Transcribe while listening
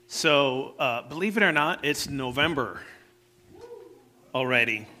So, believe it or not, it's November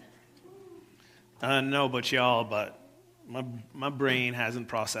already. I don't know about y'all, but my brain hasn't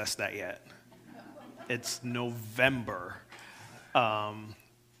processed that yet. It's November.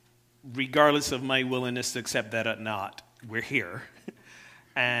 Regardless of my willingness to accept that or not, we're here.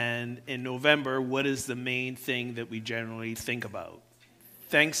 And in November, what is the main thing that we generally think about?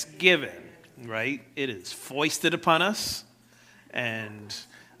 Thanksgiving, right? It is foisted upon us. And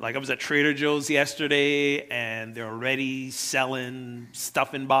like I was at Trader Joe's yesterday, and they're already selling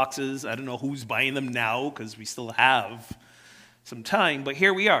stuff in boxes. I don't know who's buying them now because we still have some time. But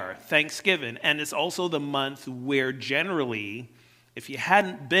here we are, Thanksgiving. And it's also the month where generally, if you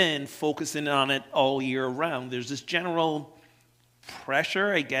hadn't been focusing on it all year round, there's this general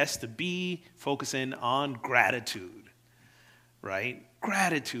pressure, I guess, to be focusing on gratitude, right?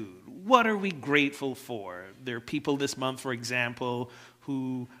 Gratitude. What are we grateful for? There are people this month, for example,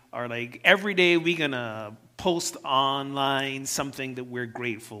 who are like, every day we're going to post online something that we're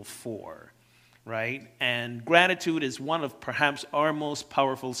grateful for, right? And gratitude is one of perhaps our most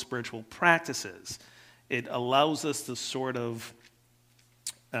powerful spiritual practices. It allows us to sort of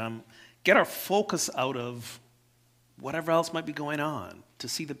get our focus out of whatever else might be going on to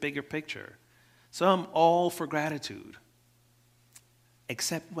see the bigger picture. So I'm all for gratitude,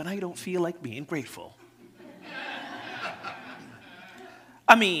 except when I don't feel like being grateful.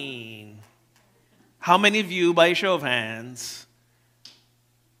 I mean, how many of you, by a show of hands,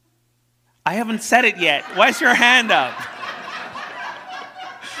 I haven't said it yet. Why's your hand up?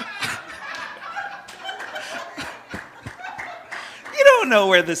 You don't know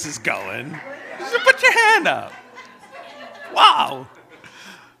where this is going. Just put your hand up. Wow.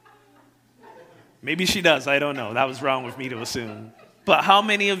 Maybe she does. I don't know. That was wrong with me to assume. But how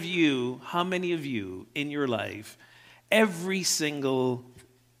many of you in your life, every single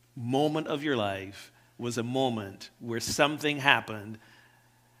moment of your life was a moment where something happened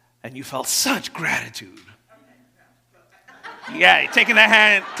and you felt such gratitude? Yeah, taking that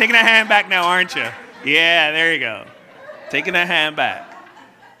hand back now, aren't you? Yeah, there you go. Taking that hand back.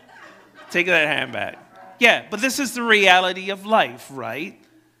 Taking that hand back. Yeah, but this is the reality of life, right?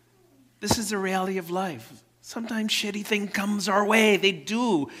 This is the reality of life. Sometimes shitty thing comes our way. They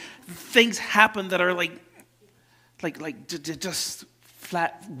do. Things happen that are like just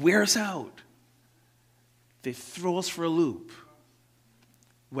flat wear us out. They throw us for a loop.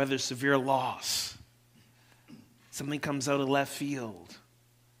 Whether severe loss, something comes out of left field.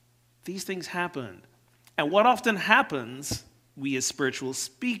 These things happen. And what often happens, we as spiritual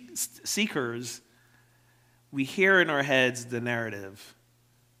seekers, we hear in our heads the narrative,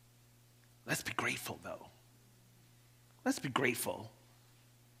 let's be grateful though. Let's be grateful.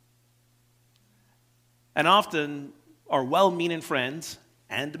 And often our well-meaning friends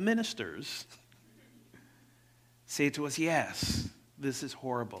and ministers say to us, yes, this is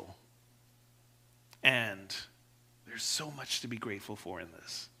horrible. And there's so much to be grateful for in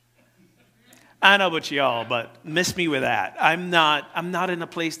this. I know about y'all, but miss me with that. I'm not in a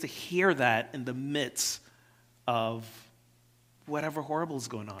place to hear that in the midst of whatever horrible is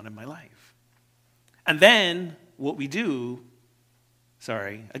going on in my life. And then what we do,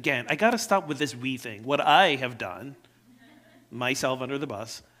 again, I got to stop with this we thing. What I have done, myself under the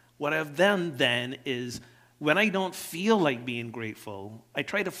bus, what I've done then is when I don't feel like being grateful, I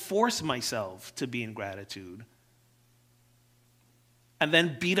try to force myself to be in gratitude and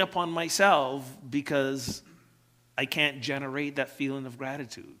then beat up on myself because I can't generate that feeling of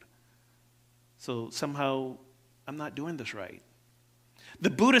gratitude. So somehow I'm not doing this right. The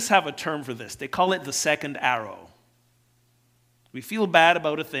Buddhists have a term for this. They call it the second arrow. We feel bad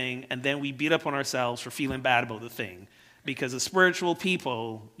about a thing, and then we beat up on ourselves for feeling bad about the thing. Because as spiritual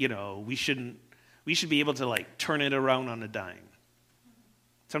people, we should be able to turn it around on a dime.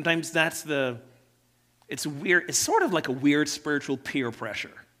 Sometimes it's weird. It's sort of like a weird spiritual peer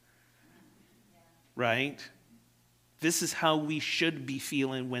pressure, right? This is how we should be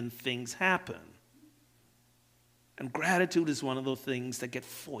feeling when things happen. And gratitude is one of those things that get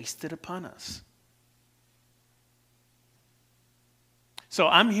foisted upon us. So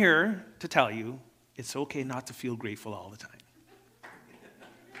I'm here to tell you, it's okay not to feel grateful all the time.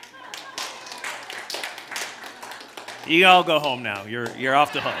 You all go home now. You're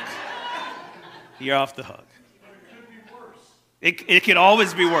off the hook. You're off the hook. It could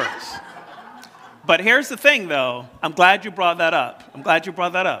always be worse. But here's the thing, though. I'm glad you brought that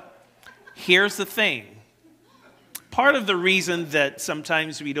up. Here's the thing. Part of the reason that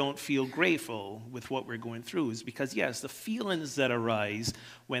sometimes we don't feel grateful with what we're going through is because, yes, the feelings that arise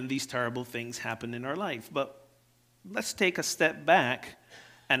when these terrible things happen in our life. But let's take a step back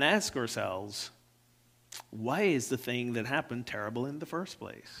and ask ourselves, why is the thing that happened terrible in the first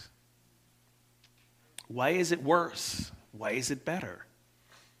place? Why is it worse? Why is it better?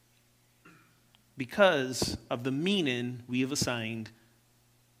 Because of the meaning we have assigned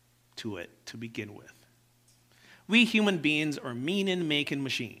to it to begin with. We human beings are meaning-making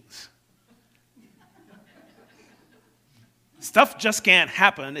machines. Stuff just can't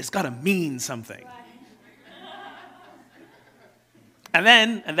happen. It's got to mean something. And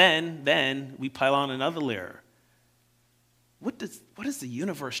then we pile on another layer. What is the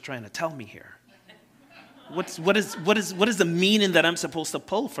universe trying to tell me here? What is the meaning that I'm supposed to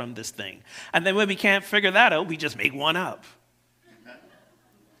pull from this thing? And then when we can't figure that out, we just make one up.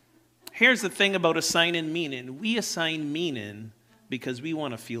 Here's the thing about assigning meaning. We assign meaning because we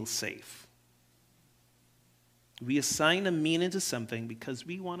want to feel safe. We assign a meaning to something because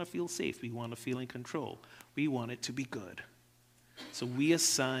we want to feel safe. We want to feel in control. We want it to be good. So we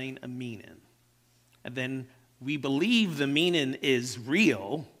assign a meaning. And then we believe the meaning is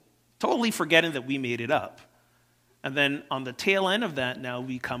real, totally forgetting that we made it up. And then on the tail end of that, now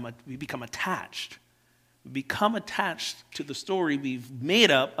we become attached. We become attached to the story we've made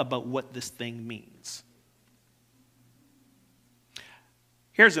up about what this thing means.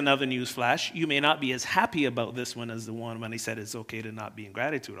 Here's another news flash. You may not be as happy about this one as the one when I said it's okay to not be in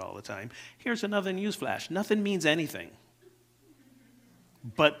gratitude all the time. Here's another news flash. Nothing means anything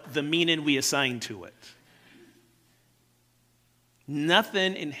but the meaning we assign to it.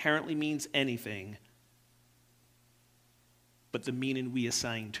 Nothing inherently means anything but the meaning we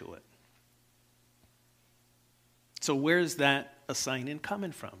assign to it. So where's that assigning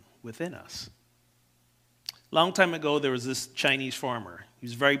coming from within us? Long time ago, there was this Chinese farmer. He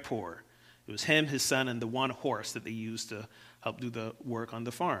was very poor. It was him, his son, and the one horse that they used to help do the work on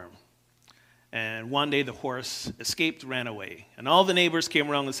the farm. And one day, the horse escaped, ran away. And all the neighbors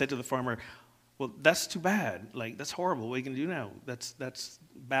came around and said to the farmer, well, that's too bad. Like, that's horrible. What are you going to do now? That's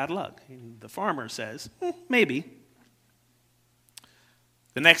bad luck. And the farmer says, maybe.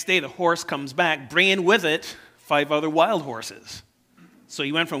 The next day, the horse comes back, bringing with it 5 other wild horses. So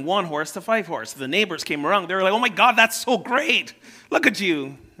he went from 1 horse to 5 horses. The neighbors came around. They were like, oh my God, that's so great. Look at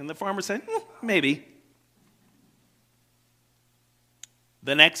you. And the farmer said, maybe.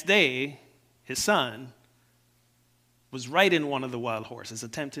 The next day, his son was riding one of the wild horses,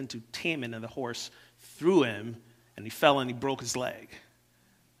 attempting to tame it, and the horse threw him, and he fell and he broke his leg.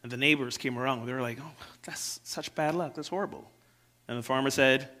 And the neighbors came around. They were like, oh, that's such bad luck. That's horrible. And the farmer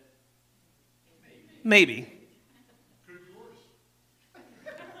said, maybe.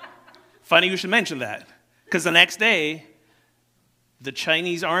 Funny you should mention that, because the next day, the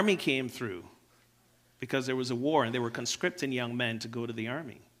Chinese army came through because there was a war, and they were conscripting young men to go to the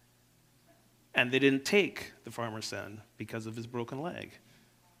army. And they didn't take the farmer's son because of his broken leg.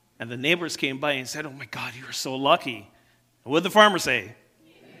 And the neighbors came by and said, oh my God, you are so lucky. And what did the farmer say?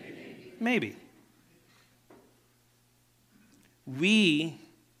 Maybe. We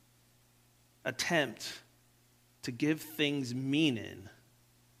attempt to give things meaning,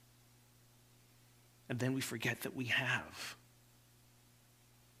 and then we forget that we have.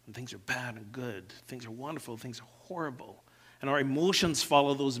 And things are bad and good. Things are wonderful. Things are horrible. And our emotions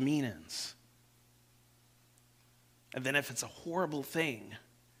follow those meanings. And then if it's a horrible thing,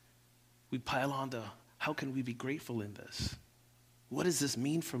 we pile on to, how can we be grateful in this? What does this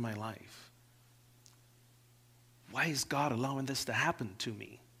mean for my life? Why is God allowing this to happen to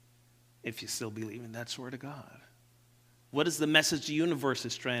me? If you still believe in that sort of God. What is the message the universe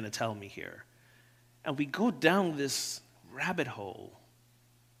is trying to tell me here? And we go down this rabbit hole.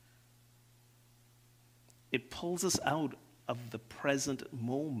 It pulls us out of the present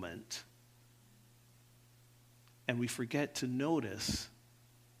moment. And we forget to notice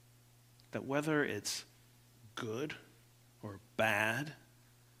that whether it's good or bad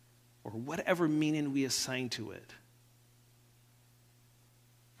or whatever meaning we assign to it,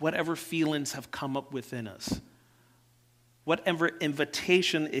 whatever feelings have come up within us, whatever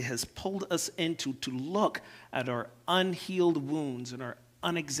invitation it has pulled us into to look at our unhealed wounds and our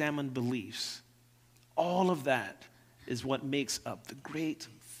unexamined beliefs, all of that is what makes up the great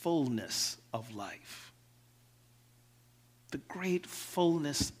fullness of life. The great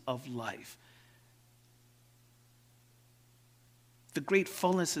fullness of life. The great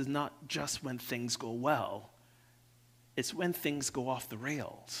fullness is not just when things go well. It's when things go off the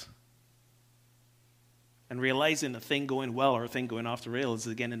rails. And realizing a thing going well or a thing going off the rails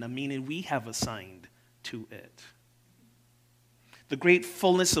is, again, in the meaning we have assigned to it. The great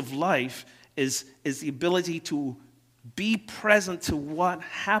fullness of life is the ability to be present to what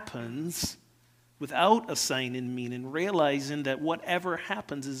happens without assigning meaning, realizing that whatever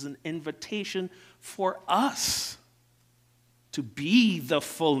happens is an invitation for us to be the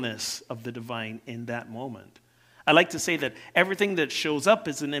fullness of the divine in that moment. I like to say that everything that shows up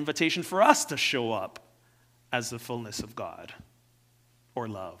is an invitation for us to show up as the fullness of God, or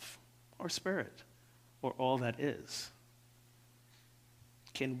love, or spirit, or all that is.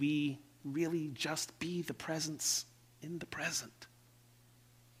 Can we really just be the presence in the present?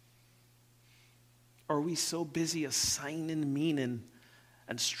 Or are we so busy assigning meaning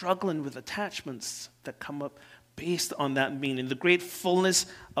and struggling with attachments that come up based on that meaning? The great fullness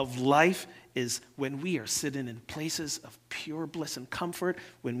of life is when we are sitting in places of pure bliss and comfort,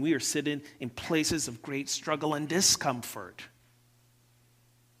 when we are sitting in places of great struggle and discomfort.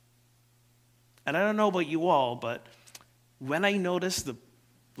 And I don't know about you all, but when I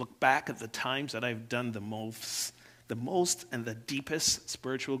look back at the times that I've done the most and the deepest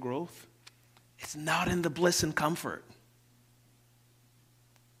spiritual growth, it's not in the bliss and comfort.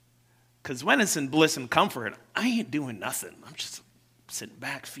 Because when it's in bliss and comfort, I ain't doing nothing. I'm just sitting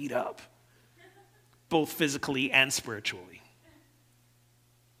back, feet up, both physically and spiritually.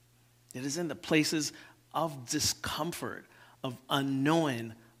 It is in the places of discomfort, of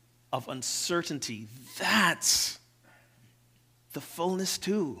unknowing, of uncertainty. That's the fullness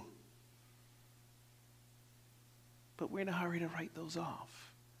too. But we're in a hurry to write those off.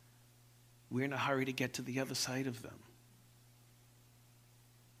 We're in a hurry to get to the other side of them.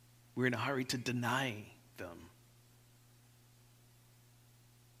 We're in a hurry to deny them.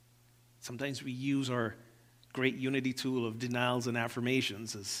 Sometimes we use our great unity tool of denials and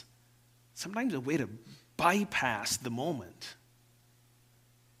affirmations as sometimes a way to bypass the moment,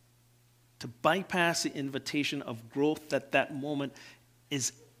 to bypass the invitation of growth that moment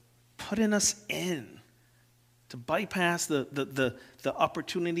is putting us in, to bypass the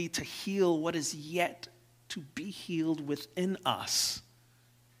opportunity to heal what is yet to be healed within us.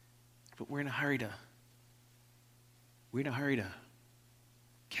 But we're in a hurry to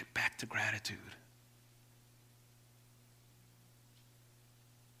get back to gratitude.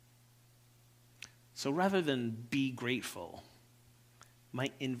 So rather than be grateful, my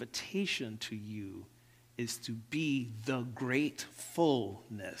invitation to you is to be the great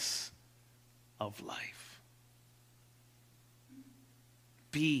fullness of life.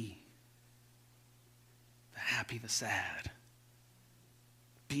 Be the happy, the sad.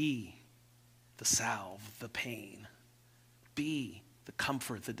 Be the salve, the pain. Be the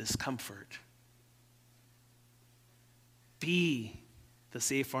comfort, the discomfort. Be the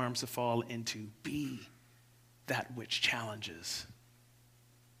safe arms to fall into. Be that which challenges.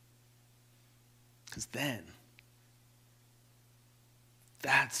 Because then,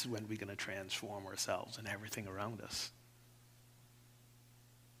 that's when we're going to transform ourselves and everything around us.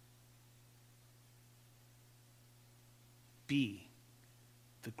 Be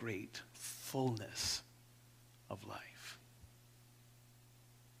the great fullness of life.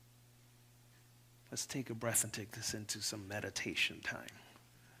 Let's take a breath and take this into some meditation time.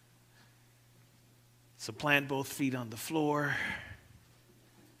 So plant both feet on the floor.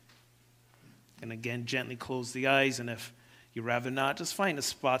 And again, gently close the eyes. And if you'd rather not, just find a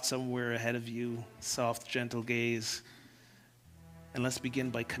spot somewhere ahead of you. Soft, gentle gaze. And let's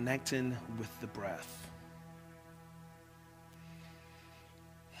begin by connecting with the breath.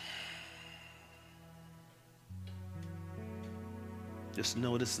 Just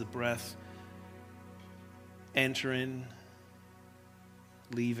notice the breath entering,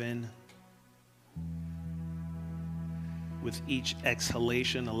 leaving. With each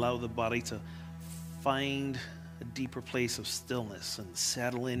exhalation, allow the body to find a deeper place of stillness and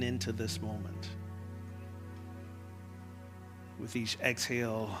settling into this moment. With each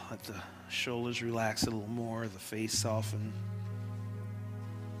exhale, let the shoulders relax a little more, the face soften.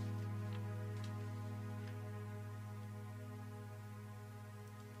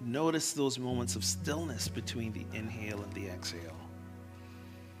 Notice those moments of stillness between the inhale and the exhale.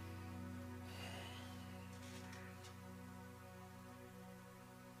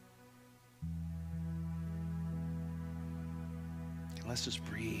 Let's just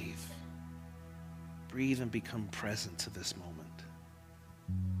breathe. Breathe and become present to this moment.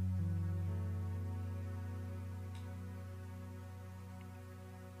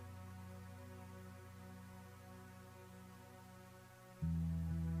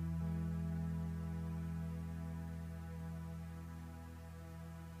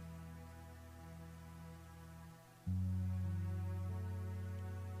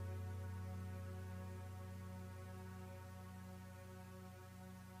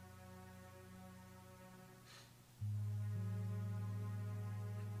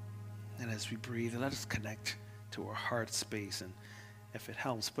 And as we breathe, let us connect to our heart space. And if it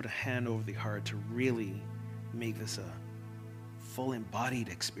helps, put a hand over the heart to really make this a full embodied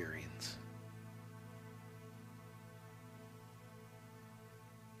experience.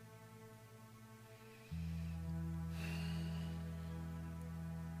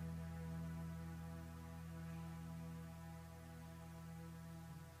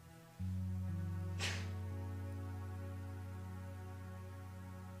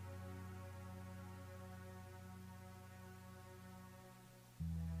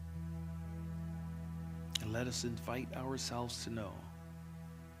 And let us invite ourselves to know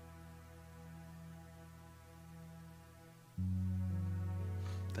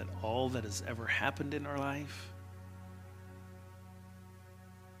that all that has ever happened in our life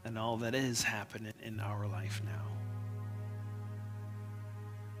and all that is happening in our life now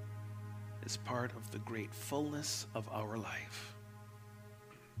is part of the great fullness of our life.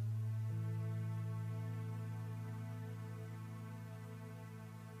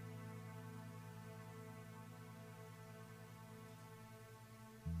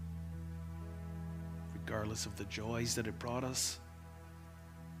 Regardless of the joys that it brought us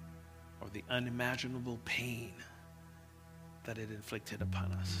or the unimaginable pain that it inflicted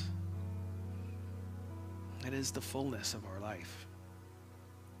upon us. It is the fullness of our life.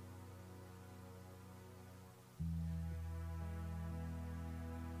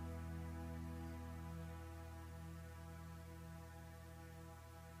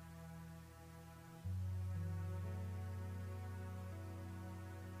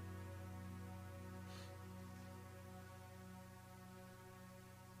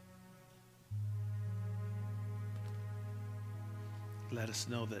 Let us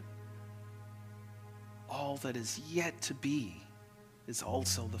know that all that is yet to be is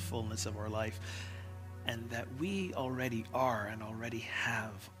also the fullness of our life, and that we already are and already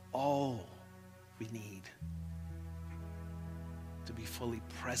have all we need to be fully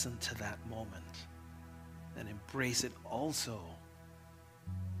present to that moment and embrace it also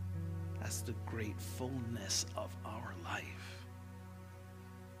as the great fullness of our life.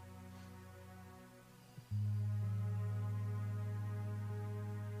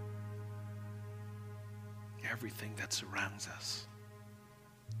 Everything that surrounds us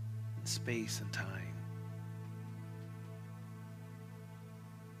in space and time.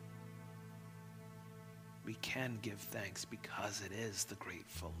 We can give thanks because it is the great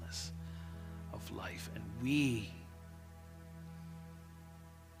fullness of life. And we,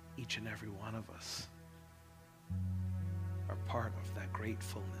 each and every one of us, are part of that great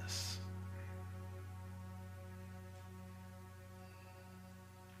fullness.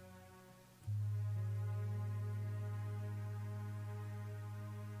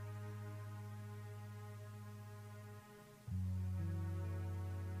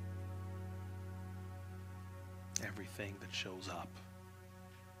 Everything that shows up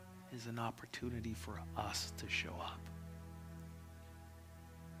is an opportunity for us to show up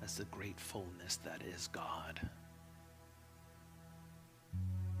as the great fullness that is God.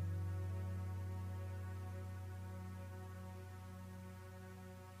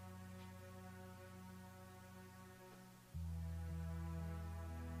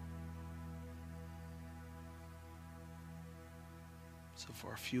 So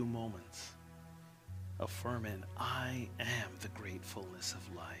for a few moments, affirming, I am the great fullness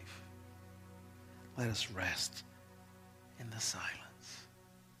of life. Let us rest in the silence.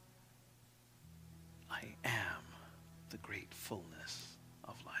 I am the great fullness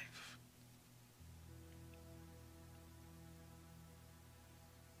of life.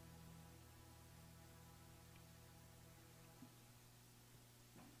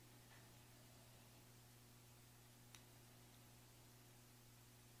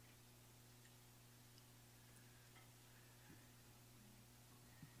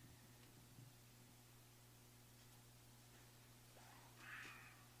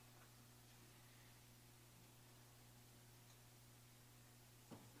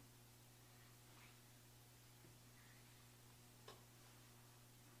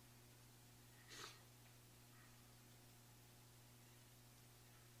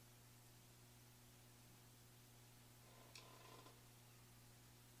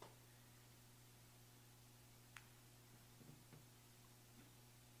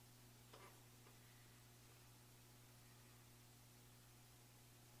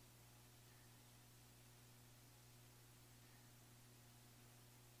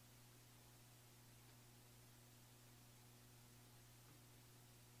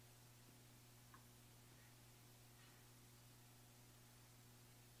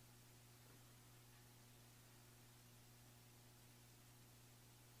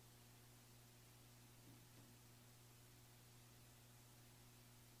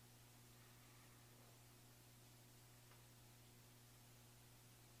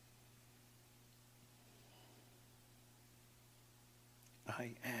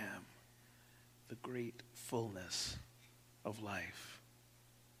 I am the great fullness of life.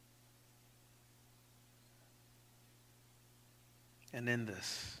 And in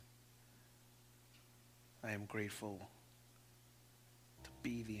this, I am grateful to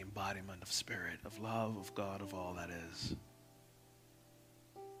be the embodiment of spirit, of love, of God, of all that is.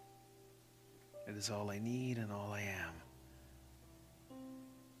 It is all I need and all I am,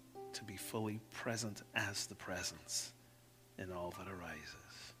 to be fully present as the presence in all that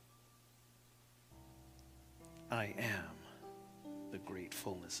arises. I am the great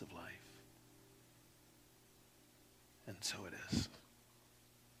fullness of life. And so it is.